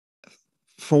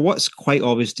for what's quite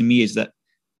obvious to me is that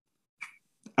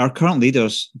our current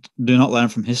leaders do not learn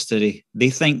from history. They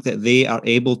think that they are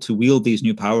able to wield these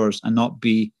new powers and not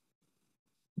be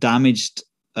damaged,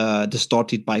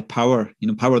 distorted by power.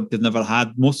 Power they've never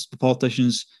had. Most of the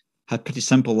politicians had pretty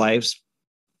simple lives,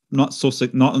 not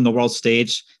on the world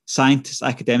stage. Scientists,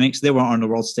 academics, they weren't on the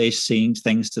world stage saying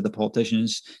things to the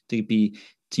politicians to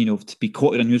be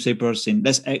quoted in newspapers saying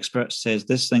this expert says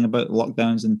this thing about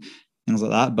lockdowns and things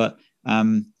like that. But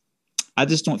I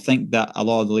just don't think that a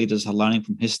lot of the leaders are learning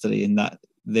from history, and that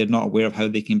they're not aware of how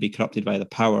they can be corrupted by the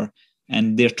power,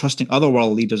 and they're trusting other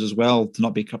world leaders as well to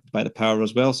not be corrupted by the power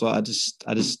as well. So I just,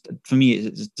 for me,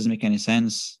 it just doesn't make any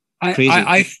sense. I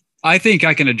think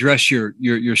I can address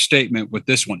your statement with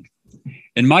this one.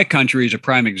 In my country, is a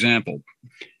prime example.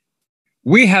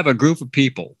 We have a group of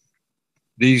people,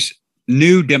 these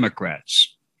new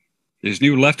Democrats, these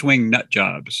new left-wing nut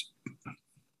jobs,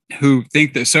 who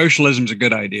think that socialism is a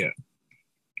good idea.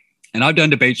 And I've done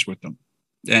debates with them,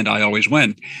 and I always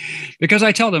win, because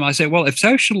I tell them, I say, well, if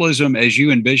socialism as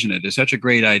you envision it is such a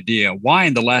great idea, why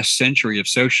in the last century of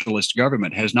socialist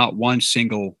government has not one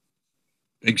single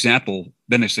example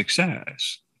been a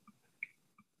success?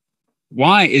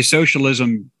 Why is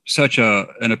socialism such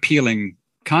an appealing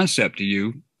concept to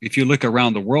you? If you look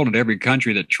around the world at every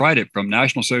country that tried it, from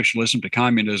National Socialism to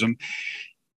communism,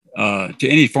 to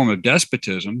any form of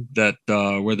despotism, that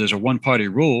where there's a one-party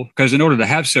rule, because in order to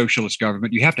have socialist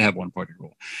government, you have to have one-party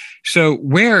rule. So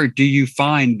where do you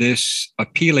find this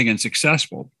appealing and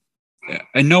successful?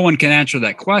 And no one can answer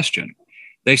that question.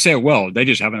 They say, well, they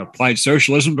just haven't applied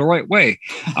socialism the right way.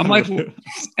 I'm like,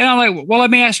 well, let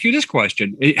me ask you this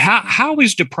question. How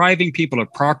is depriving people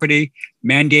of property,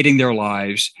 mandating their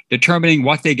lives, determining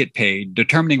what they get paid,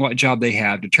 determining what job they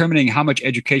have, determining how much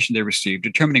education they receive,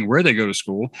 determining where they go to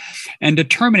school, and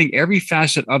determining every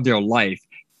facet of their life,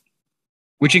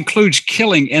 which includes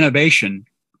killing innovation?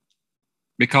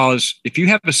 Because if you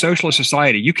have a socialist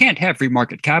society, you can't have free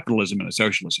market capitalism in a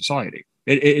socialist society.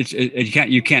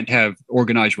 You can't have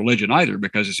organized religion either,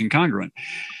 because it's incongruent.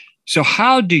 So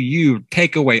how do you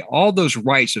take away all those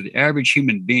rights of the average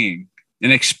human being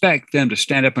and expect them to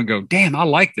stand up and go, damn, I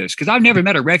like this? Because I've never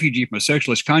met a refugee from a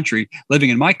socialist country living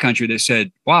in my country that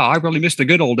said, wow, I really miss the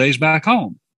good old days back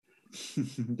home.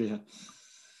 Yeah.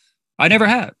 I never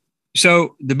have.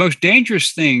 So the most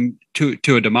dangerous thing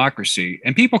to a democracy,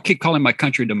 and people keep calling my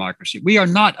country a democracy. We are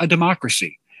not a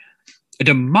democracy. A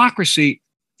democracy,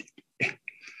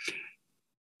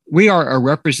 we are a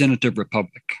representative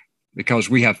republic, because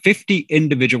we have 50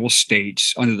 individual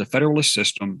states under the federalist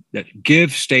system that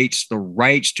give states the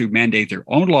rights to mandate their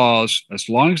own laws as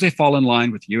long as they fall in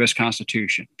line with the U.S.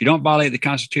 Constitution. If you don't violate the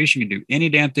Constitution, you can do any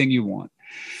damn thing you want.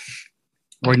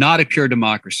 We're not a pure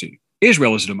democracy.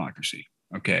 Israel is a democracy.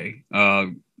 Okay.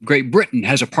 Great Britain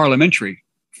has a parliamentary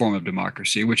form of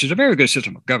democracy, which is a very good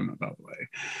system of government, by the way.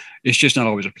 It's just not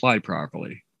always applied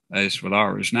properly, as with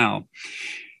ours now.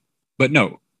 But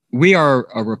no, we are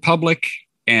a republic,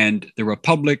 and the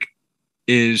republic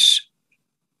is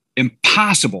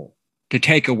impossible to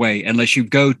take away unless you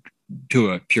go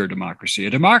to a pure democracy. A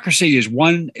democracy is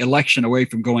one election away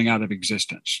from going out of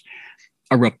existence.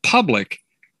 A republic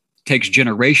takes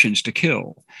generations to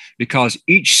kill, because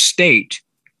each state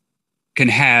can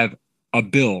have a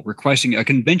bill requesting a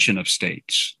convention of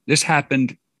states. This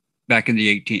happened back in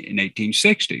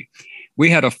 1860.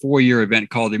 We had a 4-year event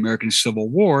called the American Civil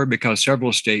War because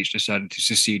several states decided to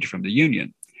secede from the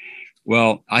Union.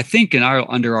 Well, I think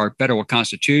under our federal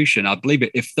constitution, I believe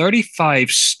if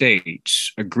 35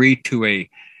 states agree to a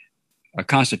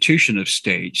constitution of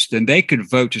states, then they could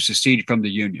vote to secede from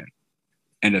the Union.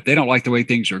 And if they don't like the way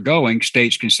things are going,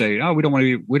 states can say, "Oh, we don't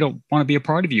want to be a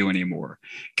part of you anymore."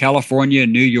 California,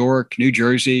 New York, New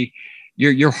Jersey,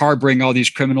 you're harboring all these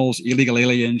criminals, illegal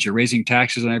aliens. You're raising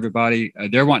taxes on everybody.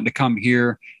 They're wanting to come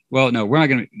here. Well, no, we're not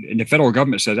going to. And the federal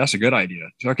government says that's a good idea.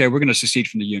 So, okay, we're going to secede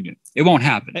from the union. It won't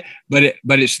happen, but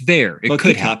it's there. It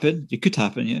could happen. It could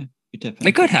happen. Yeah,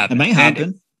 it could happen. It might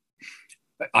happen.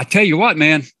 And I tell you what,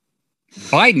 man,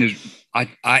 Biden is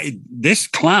this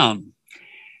clown.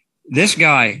 This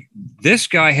guy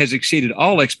has exceeded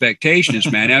all expectations,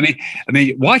 man. I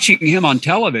mean, watching him on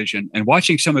television and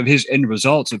watching some of his end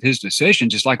results of his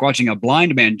decisions is like watching a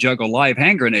blind man juggle live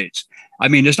hand grenades. I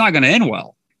mean, it's not going to end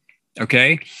well.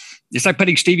 Okay. It's like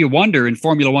putting Stevie Wonder in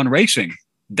Formula One racing.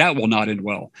 That will not end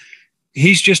well.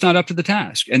 He's just not up to the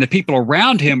task. And the people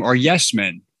around him are yes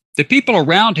men. The people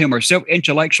around him are so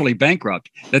intellectually bankrupt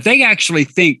that they actually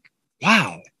think,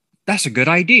 wow, that's a good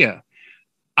idea.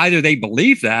 Either they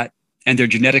believe that and they're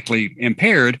genetically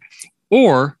impaired,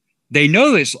 or they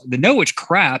know it's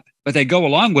crap but they go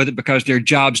along with it because their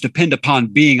jobs depend upon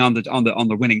being on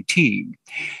the winning team.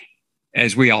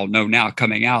 As we all know now,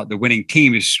 coming out, the winning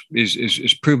team is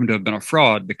proven to have been a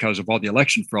fraud because of all the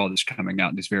election fraud that's coming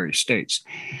out in these various states.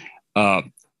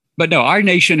 But no, our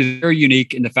nation is very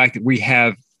unique in the fact that we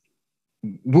have,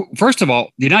 first of all,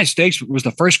 the United States was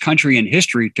the first country in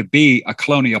history to be a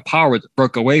colonial power that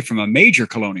broke away from a major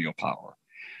colonial power.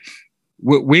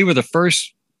 We were the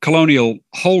first colonial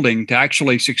holding to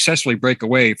actually successfully break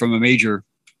away from a major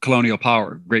colonial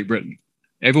power, Great Britain.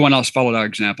 Everyone else followed our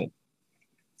example.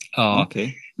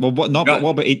 Okay. Well, what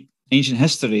about ancient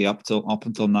history up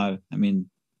until now? I mean,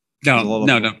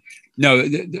 no.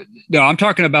 I'm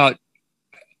talking about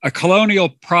a colonial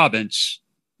province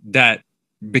that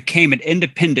became an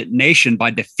independent nation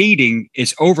by defeating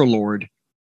its overlord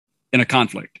in a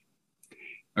conflict.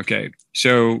 Okay,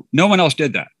 so no one else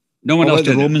did that. No one else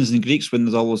did. The Romans and Greeks,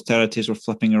 when all those territories were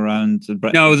flipping around. The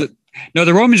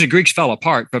Romans and Greeks fell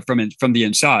apart, but from the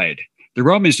inside. The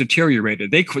Romans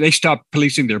deteriorated. They stopped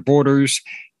policing their borders.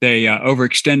 They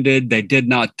overextended. They did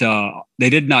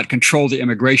not control the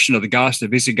immigration of the Goths, the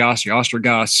Visigoths, the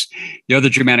Ostrogoths, the other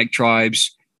Germanic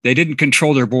tribes. They didn't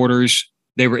control their borders.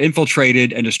 They were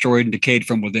infiltrated and destroyed and decayed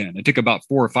from within. It took about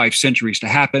 4 or 5 centuries to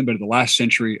happen, but in the last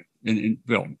century, in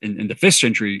the 5th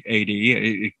century AD,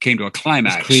 it came to a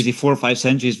climax. It's crazy, 4 or 5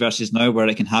 centuries versus now, where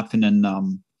it can happen in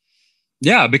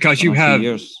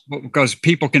because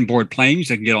people can board planes,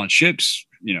 they can get on ships,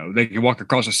 they can walk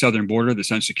across the southern border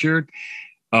that's unsecured.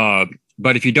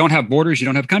 But if you don't have borders, you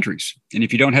don't have countries. And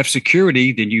if you don't have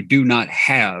security, then you do not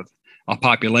have a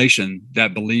population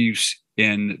that believes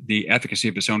in the efficacy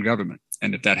of its own government.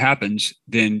 And if that happens,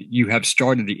 then you have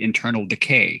started the internal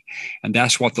decay. And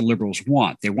that's what the liberals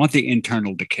want. They want the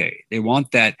internal decay. They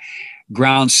want that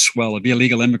groundswell of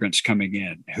illegal immigrants coming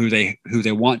in who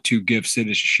they want to give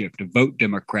citizenship, to vote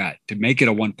Democrat, to make it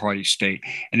a one-party state.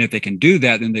 And if they can do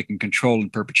that, then they can control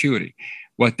in perpetuity.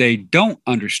 What they don't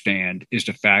understand is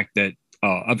the fact that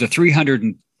of the 300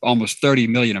 and almost 30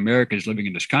 million Americans living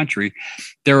in this country,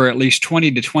 there are at least 20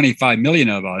 to 25 million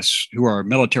of us who are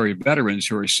military veterans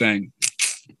who are saying,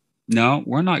 no,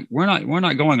 we're not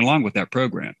going along with that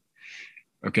program.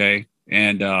 Okay.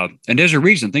 And there's a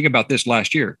reason. Think about this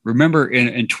last year. Remember,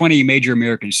 in 20 major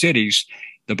American cities,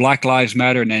 the Black Lives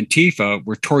Matter and Antifa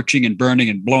were torching and burning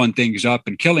and blowing things up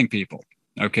and killing people.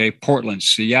 Okay, Portland,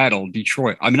 Seattle,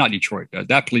 Detroit. I mean, not Detroit.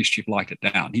 That police chief locked it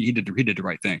down. He did the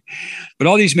right thing. But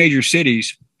all these major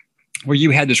cities where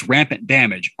you had this rampant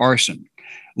damage, arson,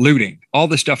 looting, all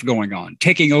this stuff going on,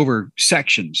 taking over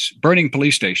sections, burning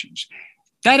police stations,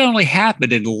 that only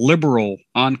happened in liberal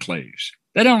enclaves.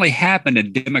 That only happened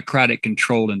in democratic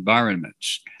controlled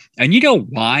environments. And you know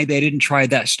why they didn't try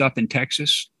that stuff in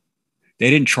Texas? They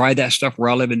didn't try that stuff where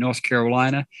I live in North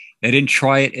Carolina. They didn't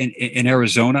try it in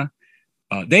Arizona.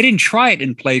 They didn't try it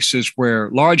in places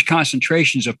where large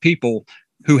concentrations of people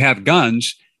who have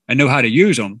guns and know how to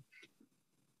use them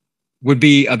would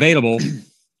be available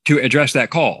to address that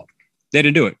call. They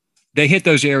didn't do it. They hit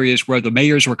those areas where the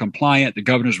mayors were compliant, the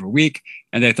governors were weak,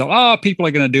 and they thought, oh, people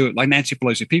are going to do it. Like Nancy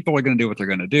Pelosi, people are going to do what they're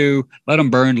going to do. Let them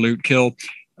burn, loot, kill.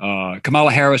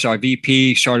 Kamala Harris, our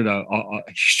VP, started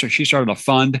a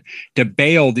fund to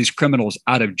bail these criminals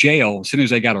out of jail as soon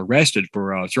as they got arrested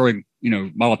for throwing,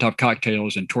 Molotov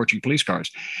cocktails and torching police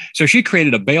cars. So she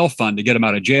created a bail fund to get them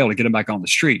out of jail, to get them back on the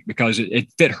street, because it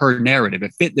fit her narrative.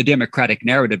 It fit the Democratic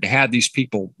narrative to have these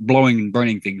people blowing and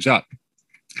burning things up.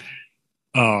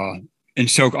 And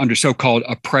so under so-called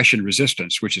oppression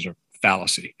resistance, which is a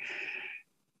fallacy.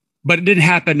 But it didn't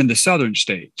happen in the southern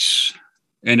states.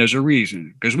 And there's a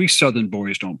reason, because we Southern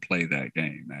boys don't play that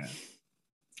game, man.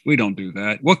 We don't do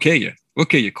that. We'll kill you. We'll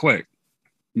kill you quick.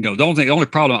 The only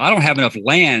problem, I don't have enough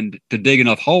land to dig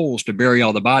enough holes to bury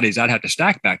all the bodies I'd have to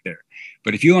stack back there.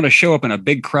 But if you want to show up in a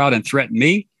big crowd and threaten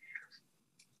me,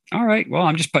 all right, well,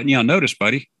 I'm just putting you on notice,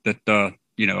 buddy, that,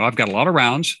 I've got a lot of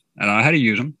rounds and I know how to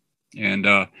use them. And,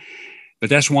 but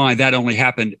that's why that only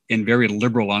happened in very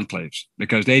liberal enclaves,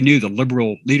 because they knew the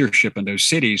liberal leadership in those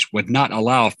cities would not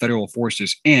allow federal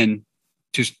forces in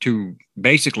to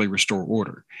basically restore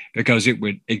order, because it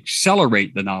would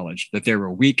accelerate the knowledge that they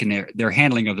were weak in their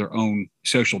handling of their own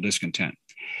social discontent.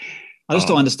 I just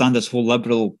don't understand this whole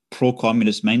liberal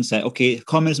pro-communist mindset. Okay,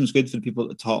 communism is good for the people at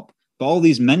the top, but all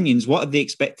these minions, what are they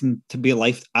expecting to be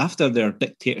life after their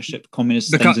dictatorship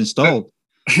communist things installed?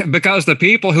 Because the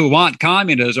people who want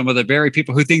communism are the very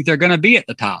people who think they're going to be at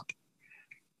the top.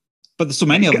 But there's so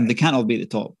many of them, they can't all be at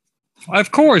the top.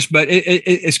 Of course, but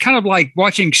it's kind of like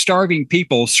watching starving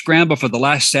people scramble for the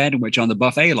last sandwich on the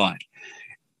buffet line.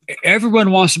 Everyone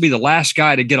wants to be the last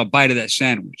guy to get a bite of that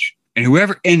sandwich. And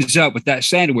whoever ends up with that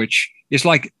sandwich is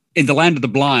like in the land of the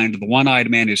blind, the one-eyed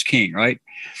man is king, right?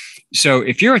 So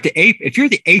if you're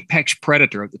the apex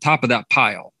predator at the top of that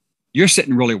pile, you're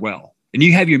sitting really well. And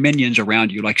you have your minions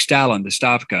around you, like Stalin, the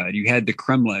Stavka, and you had the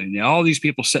Kremlin, and all these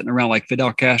people sitting around like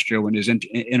Fidel Castro in his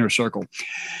inner circle.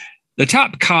 The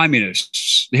top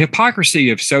communists, the hypocrisy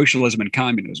of socialism and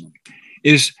communism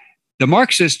is the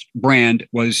Marxist brand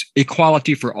was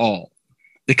equality for all.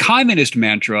 The communist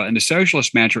mantra and the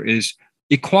socialist mantra is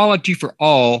equality for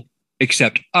all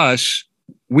except us.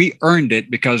 We earned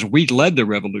it because we led the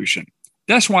revolution.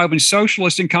 That's why when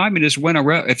socialists and communists win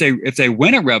if they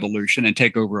win a revolution and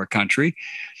take over a country,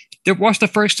 what's the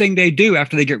first thing they do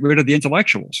after they get rid of the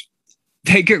intellectuals?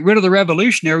 They get rid of the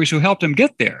revolutionaries who helped them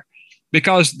get there,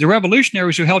 because the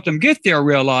revolutionaries who helped them get there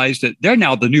realized that they're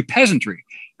now the new peasantry.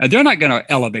 And they're not going to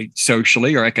elevate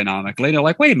socially or economically. They're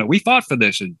like, wait a minute, we fought for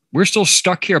this and we're still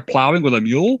stuck here plowing with a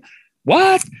mule?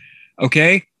 What?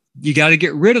 Okay, you got to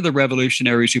get rid of the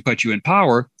revolutionaries who put you in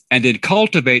power and then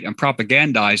cultivate and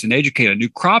propagandize and educate a new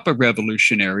crop of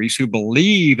revolutionaries who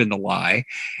believe in the lie.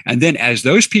 And then as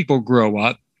those people grow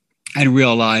up and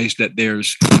realize that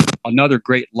there's another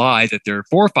great lie that their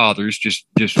forefathers just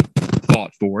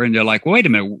fought for, and they're like, well, wait a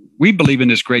minute, we believe in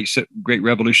this great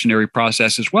revolutionary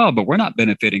process as well, but we're not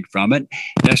benefiting from it.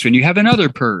 That's when you have another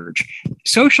purge.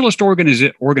 Socialist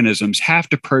organisms have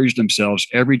to purge themselves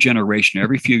every generation,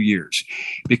 every few years,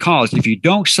 because if you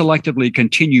don't selectively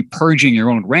continue purging your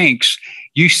own ranks,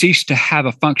 you cease to have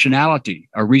a functionality,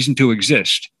 a reason to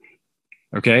exist.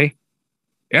 Okay?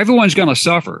 Everyone's going to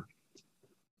suffer.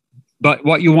 But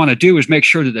what you want to do is make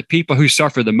sure that the people who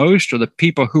suffer the most are the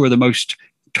people who are the most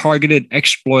targeted,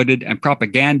 exploited, and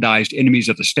propagandized enemies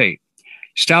of the state.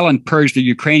 Stalin purged the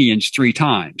Ukrainians 3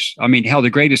 times. I mean, hell, the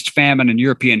greatest famine in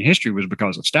European history was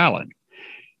because of Stalin.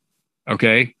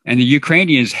 Okay? And the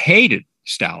Ukrainians hated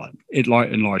Stalin in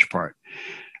large part.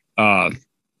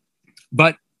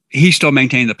 But he still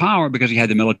maintained the power because he had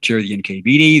the military, the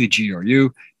NKVD, the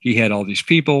GRU. He had all these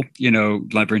people,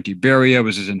 Lavrentiy Beria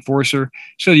was his enforcer.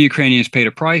 So the Ukrainians paid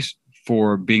a price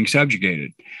for being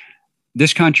subjugated.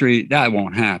 This country, that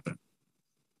won't happen.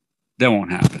 That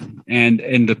won't happen. And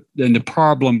the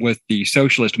problem with the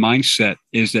socialist mindset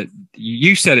is that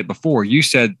you said it before. You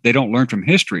said they don't learn from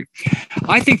history.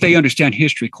 I think they understand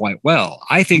history quite well.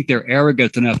 I think they're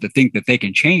arrogant enough to think that they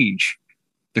can change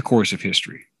the course of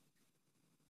history.